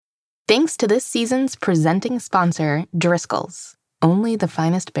Thanks to this season's presenting sponsor, Driscoll's. Only the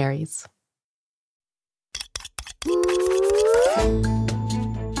finest berries.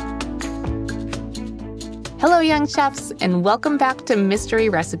 Hello, young chefs, and welcome back to Mystery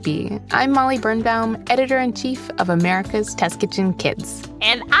Recipe. I'm Molly Birnbaum, editor-in-chief of America's Test Kitchen Kids.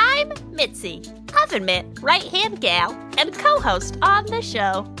 And I'm Mitzi, oven mitt, right-hand gal, and co-host on the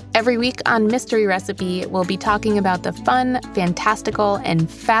show. Every week on Mystery Recipe, we'll be talking about the fun, fantastical, and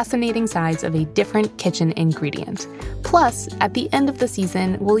fascinating sides of a different kitchen ingredient. Plus, at the end of the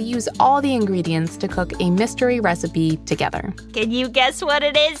season, we'll use all the ingredients to cook a mystery recipe together. Can you guess what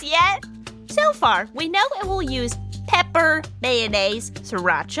it is yet? So far, we know it will use pepper, mayonnaise,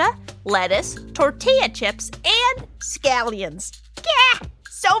 sriracha, lettuce, tortilla chips, and scallions. Yeah,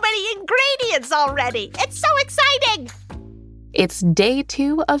 so many ingredients already. It's so exciting. It's day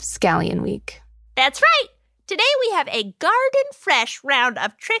 2 of Scallion Week. That's right. Today we have a garden-fresh round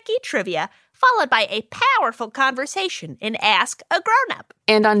of tricky trivia, followed by a powerful conversation in Ask a Grown-Up.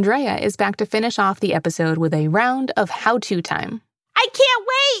 And Andrea is back to finish off the episode with a round of how-to time. I can't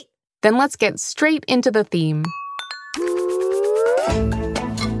wait! Then let's get straight into the theme.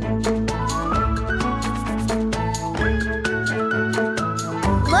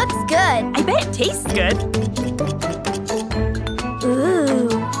 Looks good. I bet it tastes good. Ooh.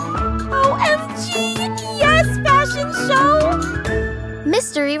 OMG! Yes, fashion show!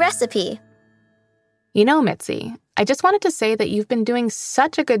 Mystery recipe. You know, Mitzi, I just wanted to say that you've been doing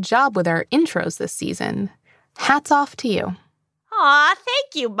such a good job with our intros this season. Hats off to you. Aw,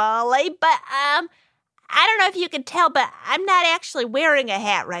 thank you, Molly. But, I don't know if you can tell, but I'm not actually wearing a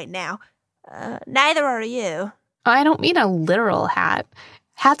hat right now. Neither are you. I don't mean a literal hat.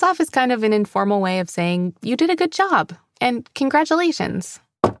 Hats off is kind of an informal way of saying you did a good job. And congratulations.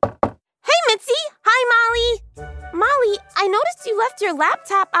 Hey, Mitzi. Hi, Molly. Molly, I noticed you left your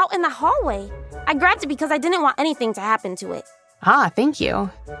laptop out in the hallway. I grabbed it because I didn't want anything to happen to it. Ah, thank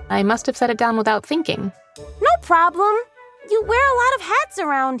you. I must have set it down without thinking. No problem. You wear a lot of hats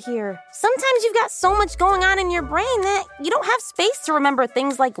around here. Sometimes you've got so much going on in your brain that you don't have space to remember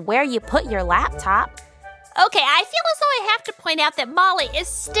things like where you put your laptop. Okay, I feel as though I have to point out that Molly is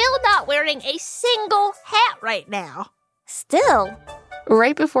still not wearing a single hat right now. Still?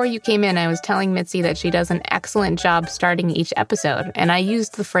 Right before you came in, I was telling Mitzi that she does an excellent job starting each episode, and I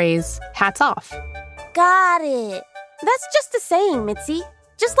used the phrase, hats off. Got it. That's just a saying, Mitzi.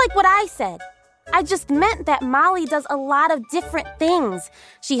 Just like what I said. I just meant that Molly does a lot of different things.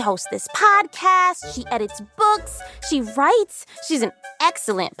 She hosts this podcast, she edits books, she writes. She's an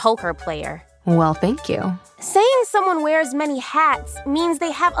excellent poker player. Well, thank you. Saying someone wears many hats means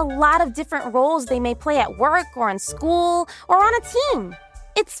they have a lot of different roles they may play at work or in school or on a team.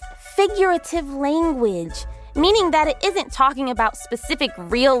 It's figurative language, meaning that it isn't talking about specific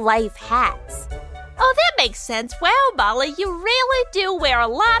real-life hats. Oh, that makes sense. Well, Molly, you really do wear a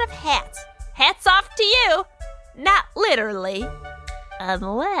lot of hats. Hats off to you. Not literally.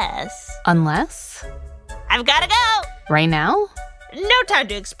 Unless... Unless? I've gotta go. Right now? No time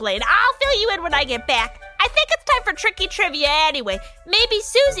to explain. I'll fill you in when I get back. I think it's time for tricky trivia anyway. Maybe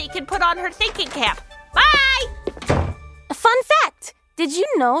Susie can put on her thinking cap. Bye! A fun fact. Did you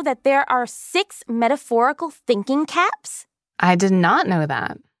know that there are 6 metaphorical thinking caps? I did not know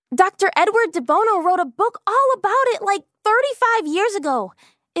that. Dr. Edward de Bono wrote a book all about it like 35 years ago.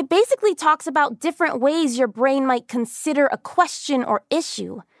 It basically talks about different ways your brain might consider a question or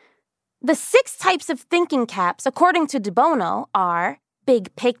issue. The 6 types of thinking caps, according to de Bono, are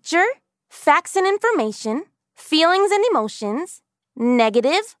big picture, facts and information, feelings and emotions,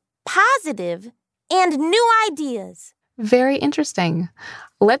 negative, positive, and new ideas. Very interesting.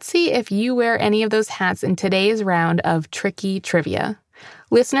 Let's see if you wear any of those hats in today's round of Tricky Trivia.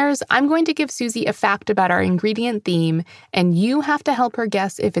 Listeners, I'm going to give Susie a fact about our ingredient theme, and you have to help her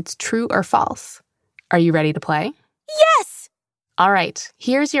guess if it's true or false. Are you ready to play? Yes! All right,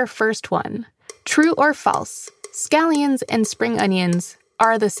 here's your first one. True or false? Scallions and spring onions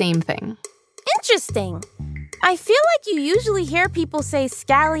are the same thing. Interesting. I feel like you usually hear people say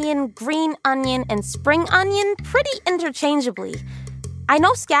scallion, green onion, and spring onion pretty interchangeably. I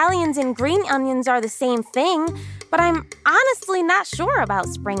know scallions and green onions are the same thing, but I'm honestly not sure about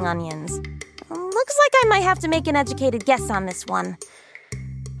spring onions. Looks like I might have to make an educated guess on this one.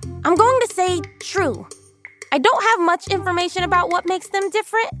 I'm going to say true. I don't have much information about what makes them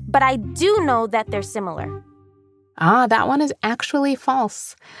different, but I do know that they're similar. Ah, that one is actually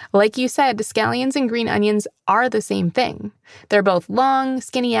false. Like you said, scallions and green onions are the same thing. They're both long,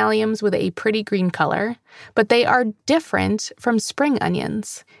 skinny alliums with a pretty green color, but they are different from spring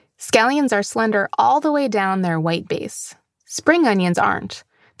onions. Scallions are slender all the way down their white base. Spring onions aren't.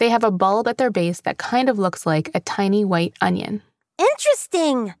 They have a bulb at their base that kind of looks like a tiny white onion.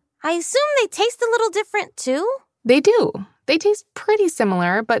 Interesting. I assume they taste a little different too? They do. They taste pretty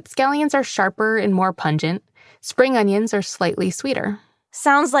similar, but scallions are sharper and more pungent. Spring onions are slightly sweeter.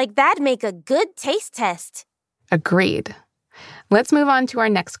 Sounds like that'd make a good taste test. Agreed. Let's move on to our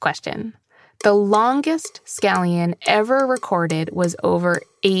next question. The longest scallion ever recorded was over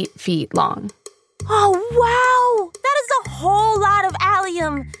 8 feet long. Oh, wow! That is a whole lot of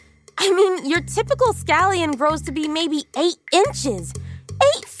allium. I mean, your typical scallion grows to be maybe 8 inches.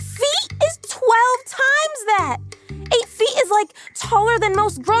 8 feet is 12 times that. 8 feet is like taller than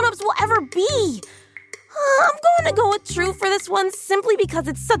most grown-ups will ever be. I'm going to go with true for this one simply because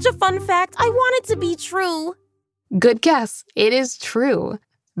it's such a fun fact. I want it to be true. Good guess. It is true.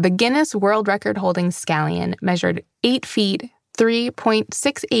 The Guinness World Record holding scallion measured 8 feet,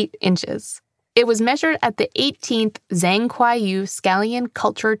 3.68 inches. It was measured at the 18th Zhangjiayu Scallion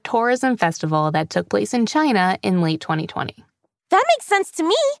Culture Tourism Festival that took place in China in late 2020. That makes sense to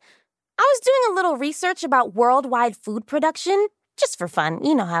me. I was doing a little research about worldwide food production, just for fun,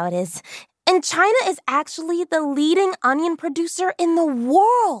 you know how it is. And China is actually the leading onion producer in the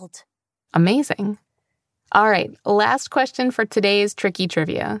world. Amazing. All right, last question for today's Tricky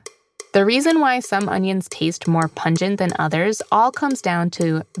Trivia. The reason why some onions taste more pungent than others all comes down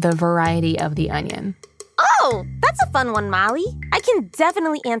to the variety of the onion. Oh, that's a fun one, Molly. I can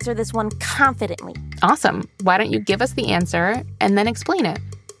definitely answer this one confidently. Awesome. Why don't you give us the answer and then explain it?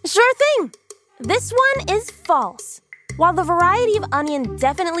 Sure thing. This one is false. While the variety of onion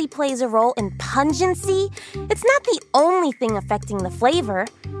definitely plays a role in pungency, it's not the only thing affecting the flavor.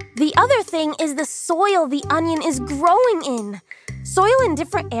 The other thing is the soil the onion is growing in. Soil in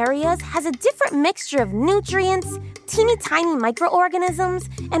different areas has a different mixture of nutrients, teeny tiny microorganisms,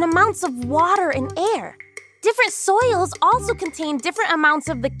 and amounts of water and air. Different soils also contain different amounts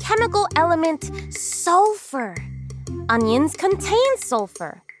of the chemical element sulfur. Onions contain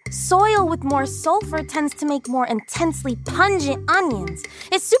sulfur. Soil with more sulfur tends to make more intensely pungent onions.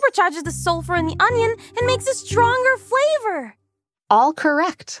 It supercharges the sulfur in the onion and makes a stronger flavor. All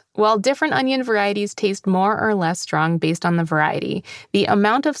correct. While different onion varieties taste more or less strong based on the variety, the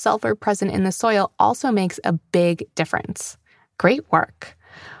amount of sulfur present in the soil also makes a big difference. Great work.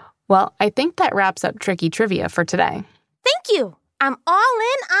 Well, I think that wraps up Tricky Trivia for today. Thank you. I'm all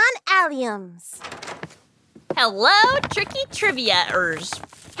in on alliums. Hello, Tricky Trivia-ers.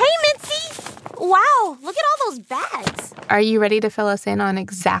 Hey, Mitzi! Wow, look at all those bags. Are you ready to fill us in on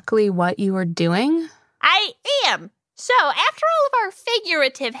exactly what you are doing? I am. So, after all of our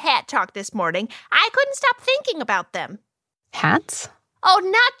figurative hat talk this morning, I couldn't stop thinking about them. Hats? Oh,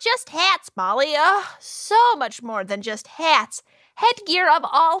 not just hats, Molly. Oh, so much more than just hats. Headgear of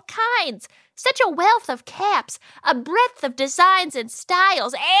all kinds. Such a wealth of caps, a breadth of designs and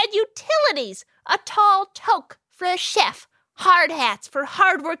styles, and utilities. A tall toque for a chef. Hard hats for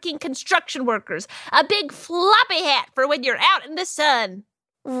hardworking construction workers. A big floppy hat for when you're out in the sun.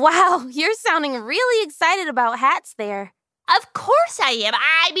 Wow, you're sounding really excited about hats there. Of course I am.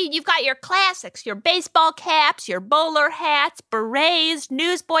 I mean, you've got your classics, your baseball caps, your bowler hats, berets,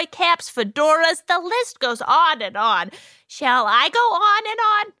 newsboy caps, fedoras. The list goes on and on. Shall I go on and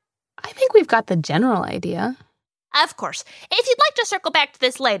on? I think we've got the general idea. Of course. If you'd like to circle back to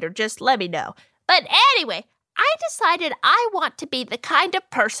this later, just let me know. But anyway, I decided I want to be the kind of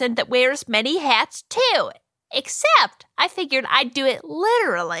person that wears many hats too. Except I figured I'd do it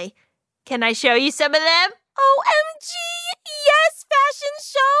literally. Can I show you some of them? OMG! Yes, fashion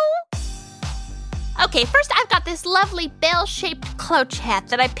show! Okay, first I've got this lovely bell-shaped cloche hat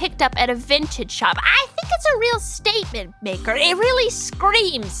that I picked up at a vintage shop. I think it's a real statement maker. It really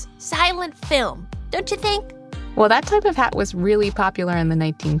screams silent film, don't you think? Well, that type of hat was really popular in the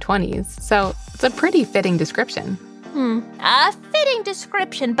 1920s, so it's a pretty fitting description. A fitting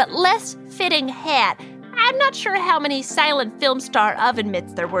description, but less fitting hat. I'm not sure how many silent film star oven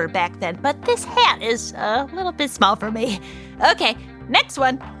mitts there were back then, but this hat is a little bit small for me. Okay, next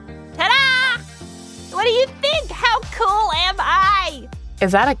one. Ta-da! What do you think? How cool am I?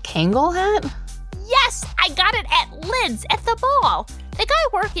 Is that a Kangol hat? Yes, I got it at Lid's at the mall. The guy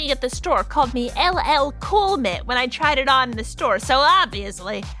working at the store called me LL Cool Mitt when I tried it on in the store, so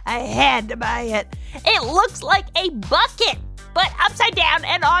obviously I had to buy it. It looks like a bucket, but upside down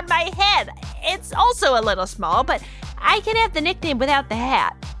and on my head. It's also a little small, but I can have the nickname without the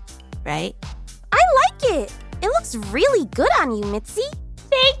hat, right? I like it. It looks really good on you, Mitzi.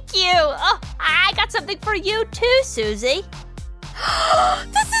 Thank you. Oh, I got something for you too, Susie.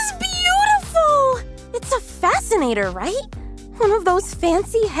 This is beautiful. It's a fascinator, right? One of those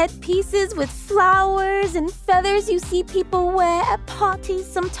fancy headpieces with flowers and feathers you see people wear at parties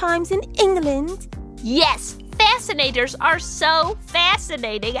sometimes in England. Yes, fascinators are so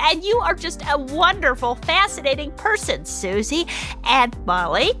fascinating, and you are just a wonderful, fascinating person, Susie. And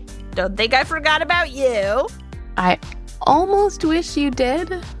Molly, don't think I forgot about you. I almost wish you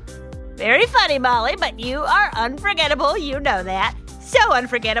did. Very funny, Molly, but you are unforgettable, you know that. So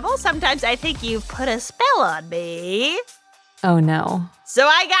unforgettable, sometimes I think you've put a spell on me. Oh no. So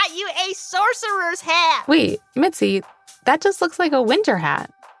I got you a sorcerer's hat. Wait, Mitzi, that just looks like a winter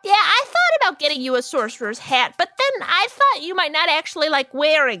hat. Yeah, I thought about getting you a sorcerer's hat, but then I thought you might not actually like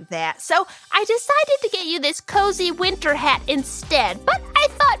wearing that. So I decided to get you this cozy winter hat instead. But I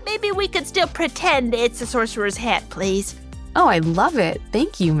thought maybe we could still pretend it's a sorcerer's hat, please. Oh, I love it.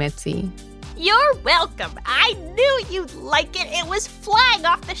 Thank you, Mitzi. You're welcome. I knew you'd like it. It was flying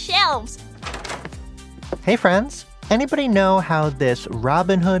off the shelves. Hey, friends. Anybody know how this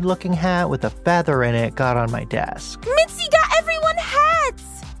Robin Hood-looking hat with a feather in it got on my desk? Mitzi got everyone hats!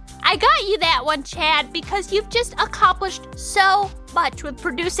 I got you that one, Chad, because you've just accomplished so much with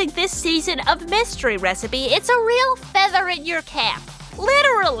producing this season of Mystery Recipe. It's a real feather in your cap.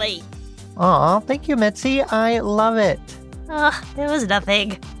 Literally. Aw, thank you, Mitzi. I love it. There was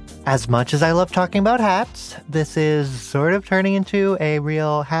nothing. As much as I love talking about hats, this is sort of turning into a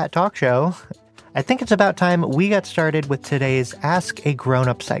real hat talk show. I think it's about time we got started with today's Ask a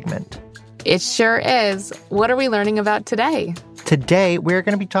Grown-Up segment. It sure is. What are we learning about today? Today, we're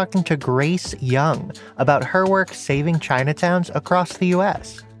going to be talking to Grace Young about her work saving Chinatowns across the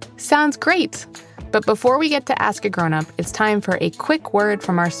U.S. Sounds great. But before we get to Ask a Grown-Up, it's time for a quick word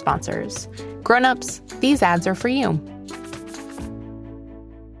from our sponsors. Grown-ups, these ads are for you.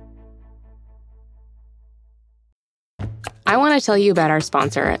 I want to tell you about our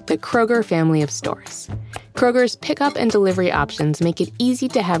sponsor, the Kroger family of stores. Kroger's pickup and delivery options make it easy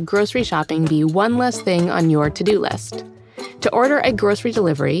to have grocery shopping be one less thing on your to-do list. To order a grocery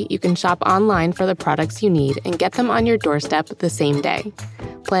delivery, you can shop online for the products you need and get them on your doorstep the same day.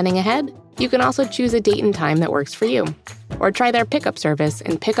 Planning ahead? You can also choose a date and time that works for you. Or try their pickup service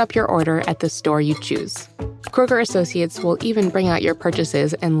and pick up your order at the store you choose. Kroger associates will even bring out your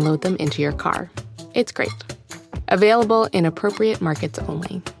purchases and load them into your car. It's great. Available in appropriate markets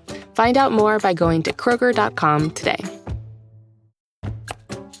only. Find out more by going to Kroger.com today.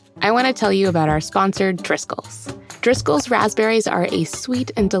 I want to tell you about our sponsor, Driscoll's. Driscoll's raspberries are a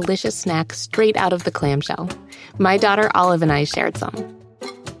sweet and delicious snack straight out of the clamshell. My daughter Olive and I shared some.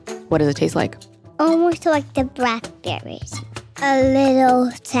 What does it taste like? Almost like the blackberries. A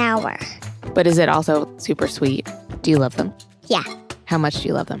little sour. But is it also super sweet? Do you love them? Yeah. How much do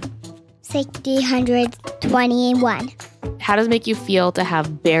you love them? 621. How does it make you feel to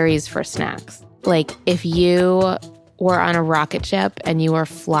have berries for snacks? Like if you were on a rocket ship and you were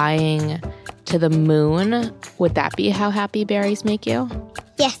flying to the moon, would that be how happy berries make you?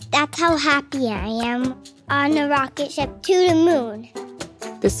 Yes, that's how happy I am on a rocket ship to the moon.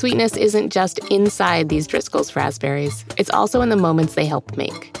 The sweetness isn't just inside these Driscoll's raspberries. It's also in the moments they help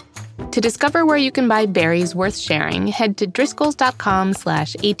make. To discover where you can buy berries worth sharing, head to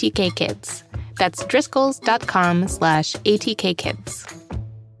driscolls.com/ATKkids. That's driscolls.com/ATKkids.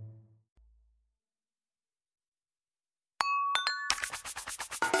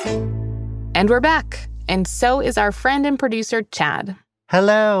 And we're back. And so is our friend and producer, Chad.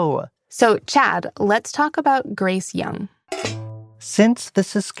 Hello. So, Chad, let's talk about Grace Young. Since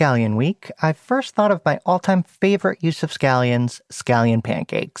this is Scallion Week, I first thought of my all-time favorite use of scallions, scallion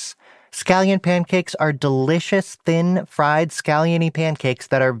pancakes. Scallion pancakes are delicious, thin, fried scallion-y pancakes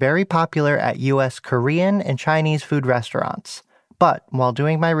that are very popular at U.S. Korean and Chinese food restaurants. But while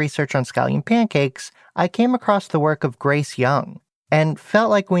doing my research on scallion pancakes, I came across the work of Grace Young and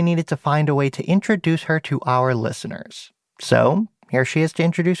felt like we needed to find a way to introduce her to our listeners. So here she is to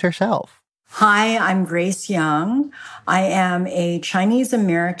introduce herself. Hi, I'm Grace Young. I am a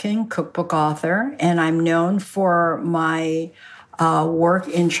Chinese-American cookbook author, and I'm known for my work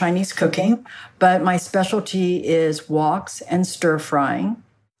in Chinese cooking, but my specialty is woks and stir-frying.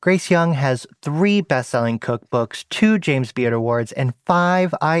 Grace Young has 3 best-selling cookbooks, 2 James Beard Awards, and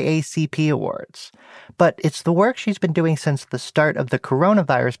 5 IACP awards. But it's the work she's been doing since the start of the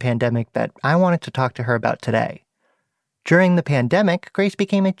coronavirus pandemic that I wanted to talk to her about today. During the pandemic, Grace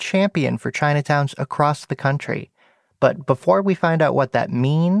became a champion for Chinatowns across the country. But before we find out what that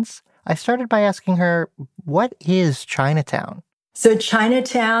means, I started by asking her, what is Chinatown? So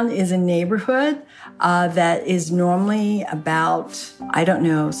Chinatown is a neighborhood that is normally about,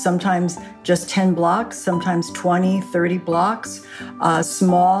 sometimes just 10 blocks, sometimes 20, 30 blocks, a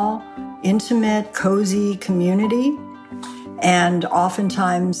small, intimate, cozy community. And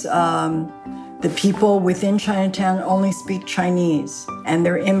oftentimes, the people within Chinatown only speak Chinese, and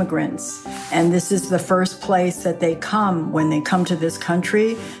they're immigrants. And this is the first place that they come when they come to this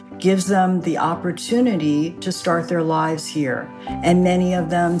country, gives them the opportunity to start their lives here. And many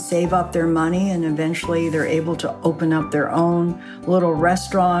of them save up their money, and eventually they're able to open up their own little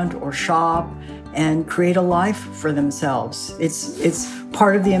restaurant or shop and create a life for themselves. It's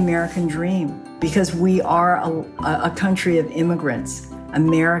part of the American dream, because we are a country of immigrants.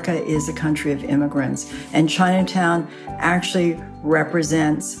 America is a country of immigrants, and Chinatown actually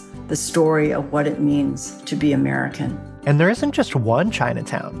represents the story of what it means to be American. And there isn't just one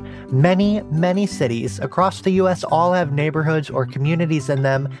Chinatown. Many, many cities across the U.S. all have neighborhoods or communities in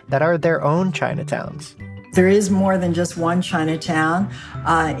them that are their own Chinatowns. There is more than just one Chinatown.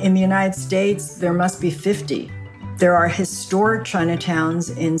 In the United States, there must be 50. There are historic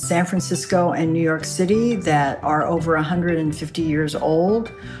Chinatowns in San Francisco and New York City that are over 150 years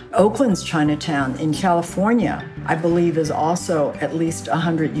old. Oakland's Chinatown in California, I believe, is also at least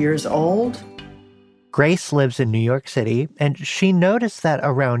 100 years old. Grace lives in New York City, and she noticed that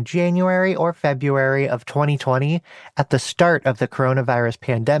around January or February of 2020, at the start of the coronavirus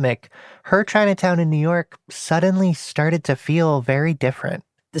pandemic, her Chinatown in New York suddenly started to feel very different.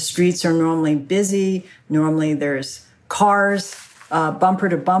 The streets are normally busy. Normally there's cars, bumper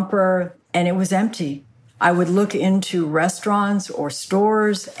to bumper, and it was empty. I would look into restaurants or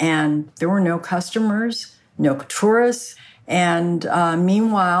stores, and there were no customers, no tourists. And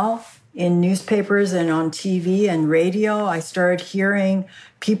meanwhile, in newspapers and on TV and radio, I started hearing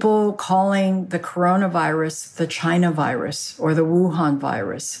people calling the coronavirus the China virus or the Wuhan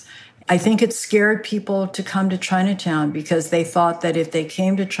virus. I think it scared people to come to Chinatown because they thought that if they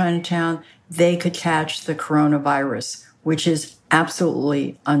came to Chinatown, they could catch the coronavirus, which is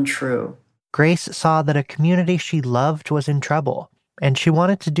absolutely untrue. Grace saw that a community she loved was in trouble, and she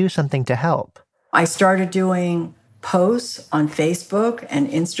wanted to do something to help. I started doing posts on Facebook and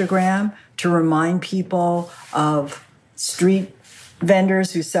Instagram to remind people of street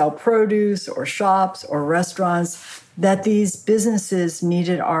vendors who sell produce or shops or restaurants that these businesses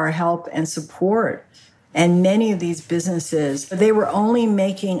needed our help and support. And many of these businesses, they were only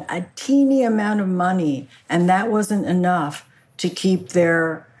making a teeny amount of money, and that wasn't enough to keep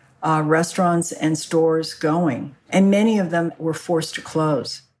their restaurants and stores going. And many of them were forced to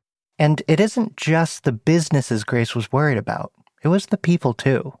close. And it isn't just the businesses Grace was worried about. It was the people,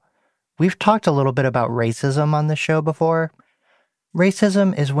 too. We've talked a little bit about racism on this show before.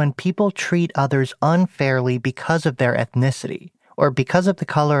 Racism is when people treat others unfairly because of their ethnicity or because of the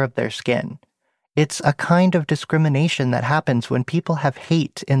color of their skin. It's a kind of discrimination that happens when people have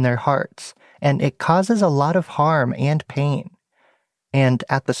hate in their hearts, and it causes a lot of harm and pain. And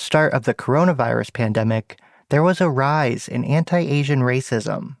at the start of the coronavirus pandemic, there was a rise in anti-Asian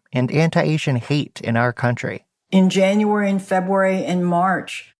racism and anti-Asian hate in our country. In January and February and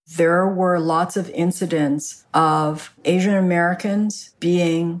March, there were lots of incidents of Asian Americans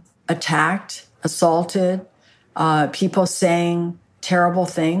being attacked, assaulted, people saying terrible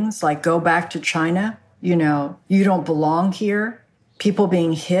things like, go back to China, you don't belong here, people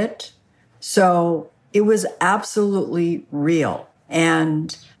being hit. So it was absolutely real.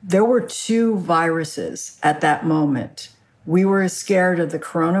 And there were two viruses at that moment. We were scared of the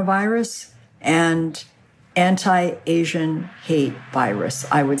coronavirus and anti-Asian hate virus,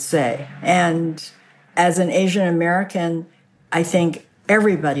 I would say. And as an Asian American, I think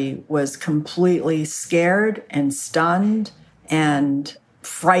everybody was completely scared and stunned and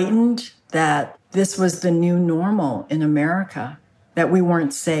frightened that this was the new normal in America, that we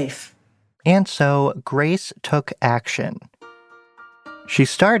weren't safe. And so Grace took action. She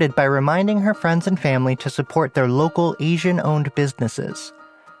started by reminding her friends and family to support their local Asian-owned businesses.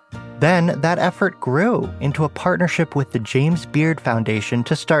 Then that effort grew into a partnership with the James Beard Foundation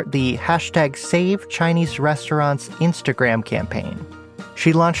to start the #SaveChineseRestaurants Instagram campaign.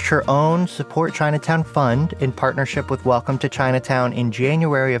 She launched her own Support Chinatown Fund in partnership with Welcome to Chinatown in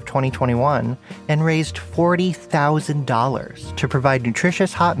January of 2021 and raised $40,000 to provide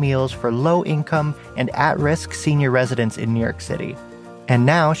nutritious hot meals for low-income and at-risk senior residents in New York City. And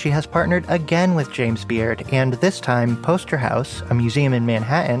now she has partnered again with James Beard and this time Poster House, a museum in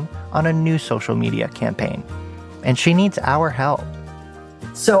Manhattan, on a new social media campaign. And she needs our help.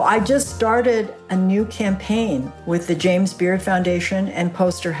 So I just started a new campaign with the James Beard Foundation and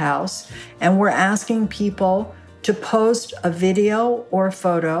Poster House, and we're asking people to post a video or a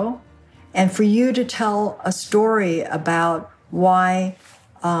photo and for you to tell a story about why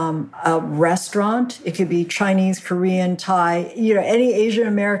a restaurant. It could be Chinese, Korean, Thai, any Asian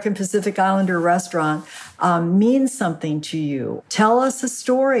American Pacific Islander restaurant means something to you. Tell us a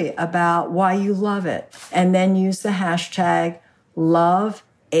story about why you love it. And then use the hashtag LoveAAPI,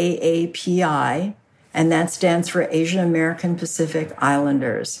 and that stands for Asian American Pacific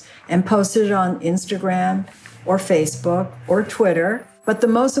Islanders. And post it on Instagram or Facebook or Twitter. But the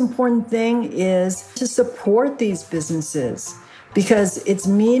most important thing is to support these businesses, because it's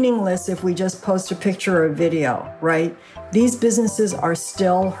meaningless if we just post a picture or a video, right? These businesses are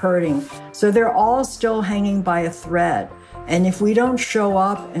still hurting. So they're all still hanging by a thread. And if we don't show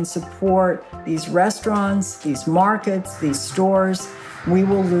up and support these restaurants, these markets, these stores, we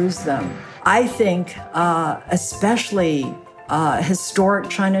will lose them. I think especially historic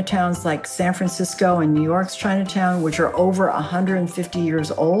Chinatowns like San Francisco and New York's Chinatown, which are over 150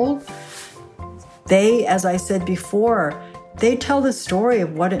 years old, they, as I said before, they tell the story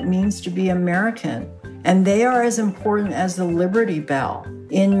of what it means to be American. And they are as important as the Liberty Bell.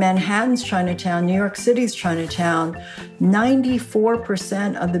 In Manhattan's Chinatown, New York City's Chinatown,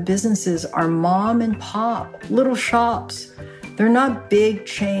 94% of the businesses are mom and pop, little shops. They're not big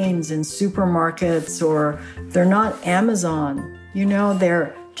chains and supermarkets, or they're not Amazon.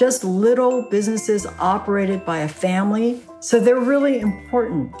 They're just little businesses operated by a family. So they're really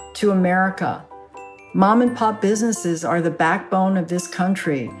important to America. Mom and pop businesses are the backbone of this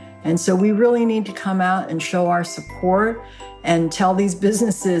country. And so we really need to come out and show our support and tell these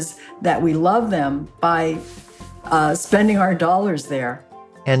businesses that we love them by spending our dollars there.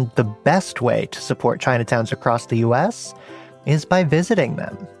 And the best way to support Chinatowns across the U.S. is by visiting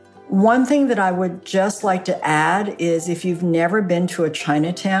them. One thing that I would just like to add is, if you've never been to a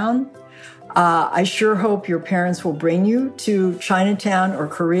Chinatown, I sure hope your parents will bring you to Chinatown or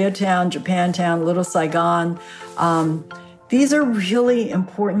Koreatown, Japantown, Little Saigon. These are really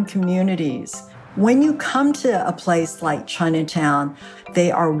important communities. When you come to a place like Chinatown, they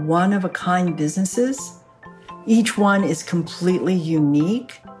are one-of-a-kind businesses. Each one is completely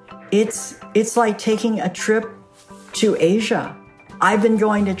unique. It's like taking a trip to Asia. I've been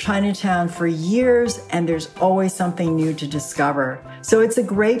going to Chinatown for years, and there's always something new to discover. So it's a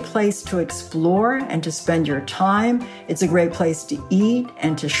great place to explore and to spend your time. It's a great place to eat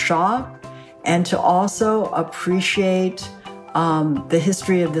and to shop, and to also appreciate the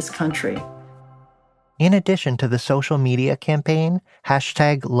history of this country. In addition to the social media campaign,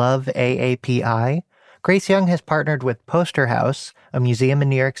 #LoveAAPI, Grace Young has partnered with Poster House, a museum in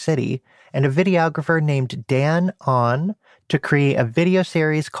New York City, and a videographer named Dan On to create a video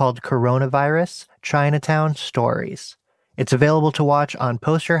series called Coronavirus Chinatown Stories. It's available to watch on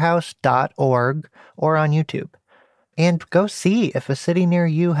posterhouse.org or on YouTube. And go see if a city near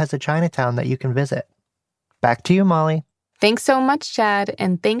you has a Chinatown that you can visit. Back to you, Molly. Thanks so much, Chad,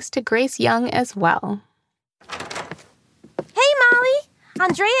 and thanks to Grace Young as well. Hey, Molly!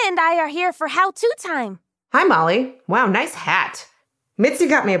 Andrea and I are here for how-to time. Hi, Molly. Wow, nice hat. Mitzi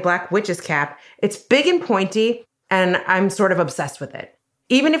got me a black witch's cap. It's big and pointy, and I'm sort of obsessed with it.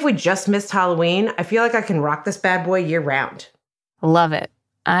 Even if we just missed Halloween, I feel like I can rock this bad boy year-round. Love it.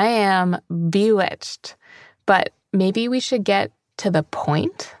 I am bewitched. But maybe we should get to the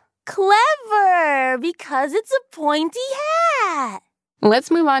point? Clever! Because it's a pointy hat.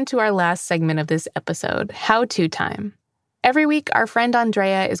 Let's move on to our last segment of this episode, How-To Time. Every week, our friend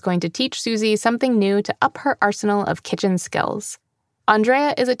Andrea is going to teach Susie something new to up her arsenal of kitchen skills.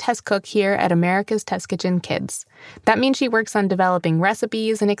 Andrea is a test cook here at America's Test Kitchen Kids. That means she works on developing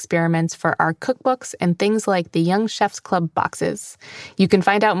recipes and experiments for our cookbooks and things like the Young Chefs Club boxes. You can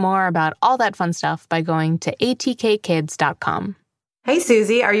find out more about all that fun stuff by going to atkkids.com. Hey,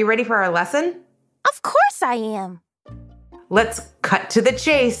 Susie, are you ready for our lesson? Of course I am. Let's cut to the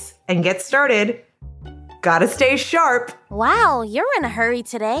chase and get started. Gotta stay sharp. Wow, you're in a hurry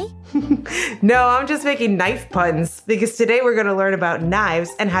today. No, I'm just making knife puns because today we're going to learn about knives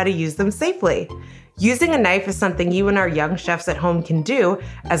and how to use them safely. Using a knife is something you and our young chefs at home can do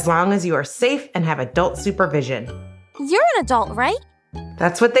as long as you are safe and have adult supervision. You're an adult, right?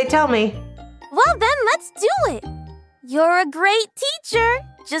 That's what they tell me. Well, then let's do it. You're a great teacher.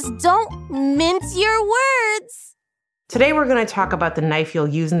 Just don't mince your words. Today we're going to talk about the knife you'll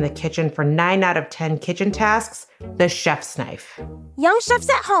use in the kitchen for 9 out of 10 kitchen tasks, the chef's knife. Young chefs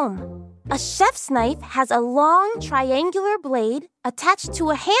at home, a chef's knife has a long triangular blade attached to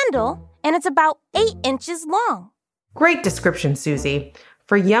a handle, and it's about 8 inches long. Great description, Susie.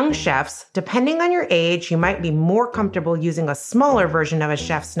 For young chefs, depending on your age, you might be more comfortable using a smaller version of a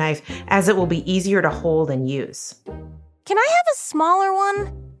chef's knife as it will be easier to hold and use. Can I have a smaller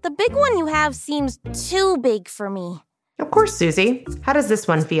one? The big one you have seems too big for me. Of course, Susie. How does this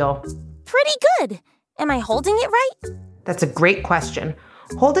one feel? Pretty good. Am I holding it right? That's a great question.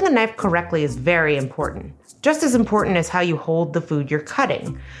 Holding a knife correctly is very important. Just as important as how you hold the food you're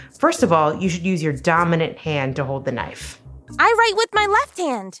cutting. First of all, you should use your dominant hand to hold the knife. I write with my left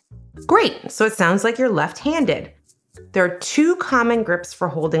hand. Great, so it sounds like you're left-handed. There are two common grips for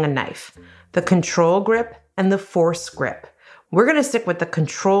holding a knife, the control grip and the force grip. We're going to stick with the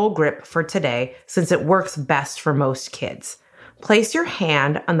control grip for today since it works best for most kids. Place your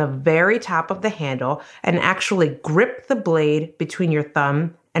hand on the very top of the handle and actually grip the blade between your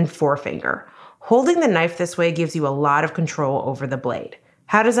thumb and forefinger. Holding the knife this way gives you a lot of control over the blade.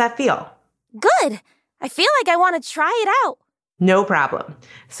 How does that feel? Good. I feel like I want to try it out. No problem.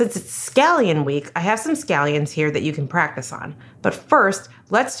 Since it's Scallion Week, I have some scallions here that you can practice on. But first,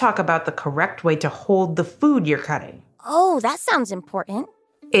 let's talk about the correct way to hold the food you're cutting. Oh, that sounds important.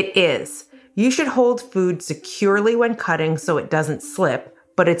 It is. You should hold food securely when cutting so it doesn't slip,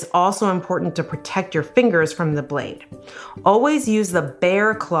 but it's also important to protect your fingers from the blade. Always use the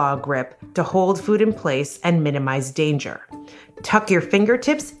bear claw grip to hold food in place and minimize danger. Tuck your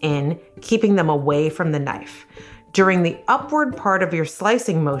fingertips in, keeping them away from the knife. During the upward part of your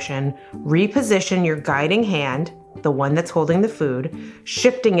slicing motion, reposition your guiding hand, the one that's holding the food,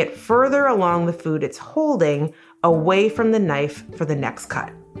 shifting it further along the food it's holding, away from the knife for the next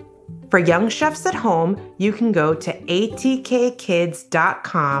cut. For young chefs at home, you can go to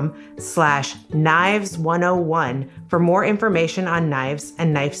atkkids.com/knives101 for more information on knives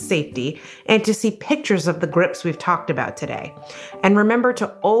and knife safety and to see pictures of the grips we've talked about today. And remember to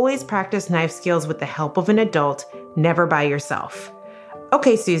always practice knife skills with the help of an adult, never by yourself.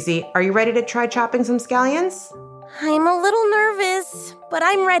 Okay, Susie, are you ready to try chopping some scallions? I'm a little nervous, but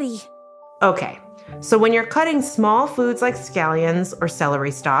I'm ready. Okay. So when you're cutting small foods like scallions or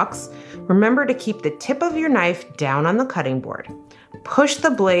celery stalks, remember to keep the tip of your knife down on the cutting board. Push the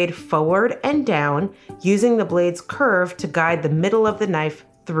blade forward and down, using the blade's curve to guide the middle of the knife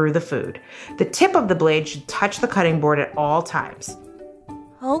through the food. The tip of the blade should touch the cutting board at all times.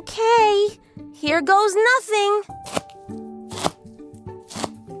 Okay, here goes nothing.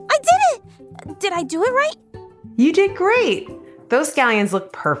 I did it! Did I do it right? You did great! Those scallions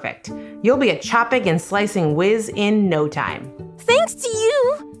look perfect. You'll be a chopping and slicing whiz in no time. Thanks to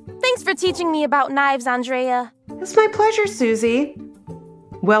you. Thanks for teaching me about knives, Andrea. It's my pleasure, Susie.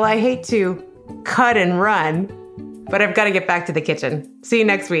 Well, I hate to cut and run, but I've got to get back to the kitchen. See you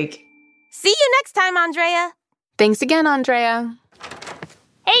next week. See you next time, Andrea. Thanks again, Andrea.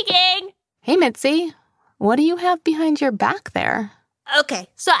 Hey, gang! Hey, Mitzi. What do you have behind your back there? Okay,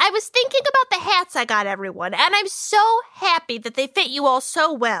 so I was thinking about the hats I got everyone, and I'm so happy that they fit you all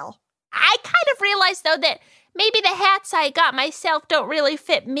so well. I kind of realized, though, that maybe the hats I got myself don't really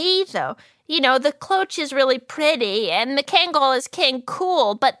fit me, though. You know, the cloche is really pretty, and the Kangol is king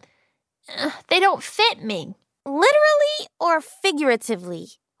cool, but they don't fit me. Literally or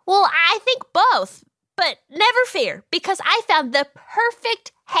figuratively? Well, I think both, but never fear, because I found the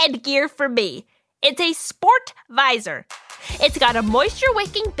perfect headgear for me. It's a sport visor. It's got a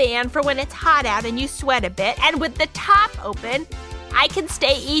moisture-wicking band for when it's hot out and you sweat a bit, and with the top open, I can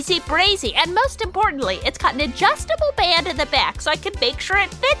stay easy breezy. And most importantly, it's got an adjustable band in the back so I can make sure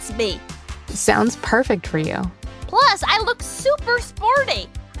it fits me. Sounds perfect for you. Plus, I look super sporty.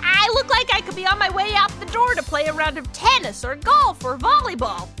 I look like I could be on my way out the door to play a round of tennis or golf or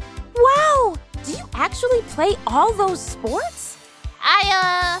volleyball. Wow! Do you actually play all those sports?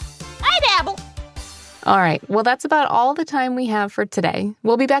 I dabble. All right, well, that's about all the time we have for today.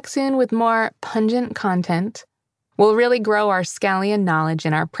 We'll be back soon with more pungent content. We'll really grow our scallion knowledge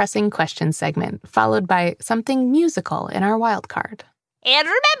in our pressing questions segment, followed by something musical in our wild card. And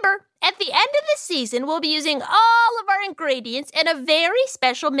remember, at the end of the season, we'll be using all of our ingredients in a very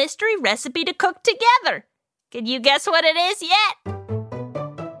special mystery recipe to cook together. Can you guess what it is yet?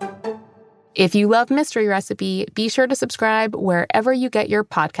 If you love Mystery Recipe, be sure to subscribe wherever you get your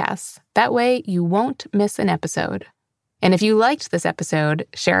podcasts. That way, you won't miss an episode. And if you liked this episode,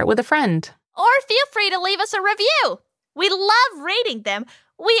 share it with a friend. Or feel free to leave us a review. We love reading them.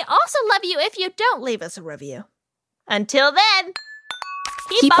 We also love you if you don't leave us a review. Until then,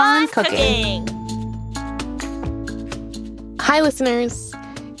 keep on cooking. Hi, listeners.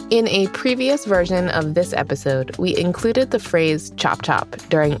 In a previous version of this episode, we included the phrase chop chop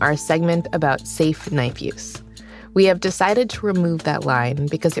during our segment about safe knife use. We have decided to remove that line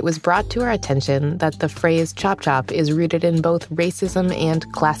because it was brought to our attention that the phrase chop chop is rooted in both racism and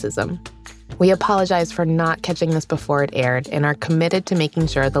classism. We apologize for not catching this before it aired and are committed to making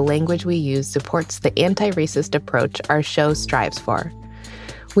sure the language we use supports the anti-racist approach our show strives for.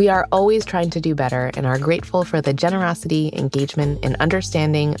 We are always trying to do better and are grateful for the generosity, engagement, and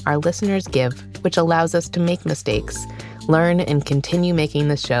understanding our listeners give, which allows us to make mistakes, learn, and continue making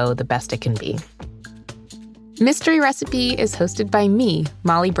the show the best it can be. Mystery Recipe is hosted by me,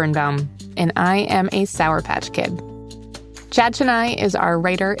 Molly Birnbaum, and I am a Sour Patch Kid. Chad Chennai is our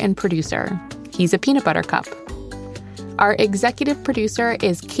writer and producer. He's a peanut butter cup. Our executive producer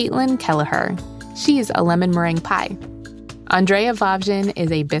is Caitlin Kelleher. She's a lemon meringue pie. Andrea Vavjin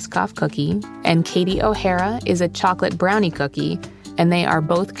is a Biscoff cookie, and Katie O'Hara is a chocolate brownie cookie, and they are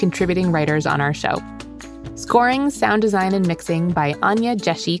both contributing writers on our show. Scoring, sound design, and mixing by Anya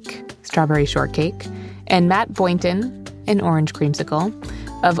Jeshik, Strawberry Shortcake, and Matt Boynton, an orange creamsicle,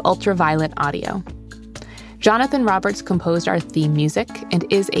 of Ultraviolet Audio. Jonathan Roberts composed our theme music and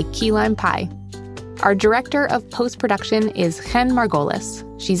is a key lime pie. Our director of post-production is Chen Margolis.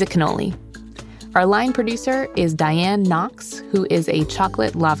 She's a cannoli. Our line producer is Diane Knox, who is a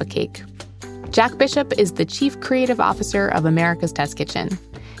chocolate lava cake. Jack Bishop is the chief creative officer of America's Test Kitchen.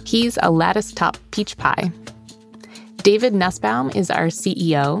 He's a lattice top peach pie. David Nussbaum is our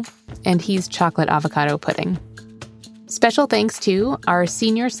CEO, and he's chocolate avocado pudding. Special thanks to our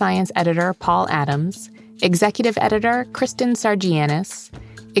senior science editor, Paul Adams, executive editor, Kristen Sargianis,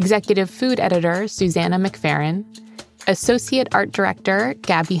 executive food editor, Susanna McFerrin, associate art director,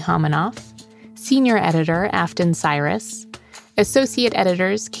 Gabby Homanoff, senior editor, Afton Cyrus, associate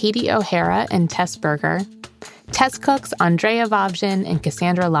editors, Katie O'Hara and Tess Berger, test cooks, Andrea Vavjin and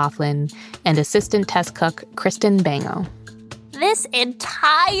Cassandra Laughlin, and assistant test cook, Kristen Bango. This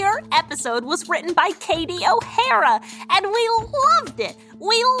entire episode was written by Katie O'Hara, and we loved it.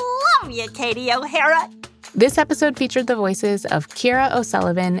 We love you, Katie O'Hara. This episode featured the voices of Kira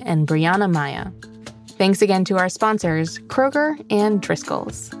O'Sullivan and Brianna Maya. Thanks again to our sponsors, Kroger and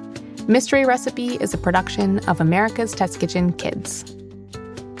Driscoll's. Mystery Recipe is a production of America's Test Kitchen Kids.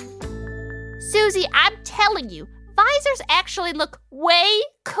 Susie, I'm telling you, visors actually look way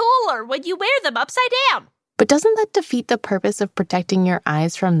cooler when you wear them upside down. But doesn't that defeat the purpose of protecting your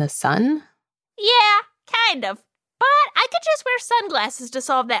eyes from the sun? Yeah, kind of. But I could just wear sunglasses to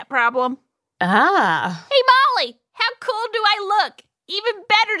solve that problem. Ah. Hey, Molly, how cool do I look? Even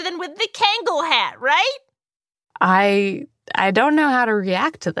better than with the Kangol hat, right? I don't know how to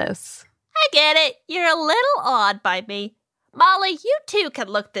react to this. I get it. You're a little awed by me. Molly, you too can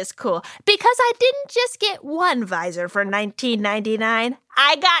look this cool because I didn't just get one visor for $19.99.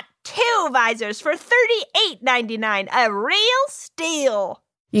 I got 2 visors for $38.99, a real steal.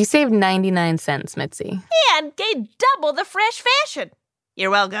 You saved 99 cents, Mitzi. And gained double the fresh fashion.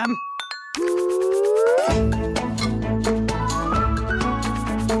 You're welcome.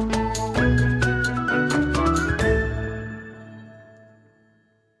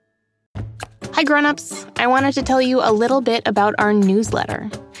 Hi, grown-ups. I wanted to tell you a little bit about our newsletter.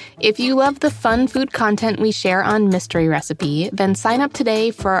 If you love the fun food content we share on Mystery Recipe, then sign up today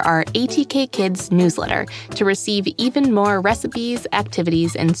for our ATK Kids newsletter to receive even more recipes,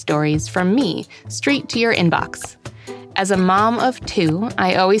 activities, and stories from me straight to your inbox. As a mom of 2,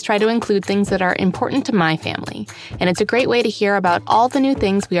 I always try to include things that are important to my family, and it's a great way to hear about all the new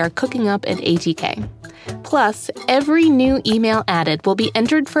things we are cooking up at ATK. Plus, every new email added will be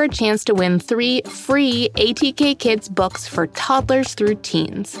entered for a chance to win 3 free ATK Kids books for toddlers through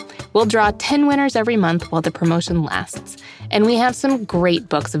teens. We'll draw 10 winners every month while the promotion lasts, and we have some great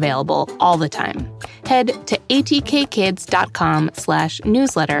books available all the time. Head to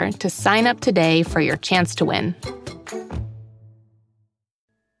atkkids.com/newsletter to sign up today for your chance to win.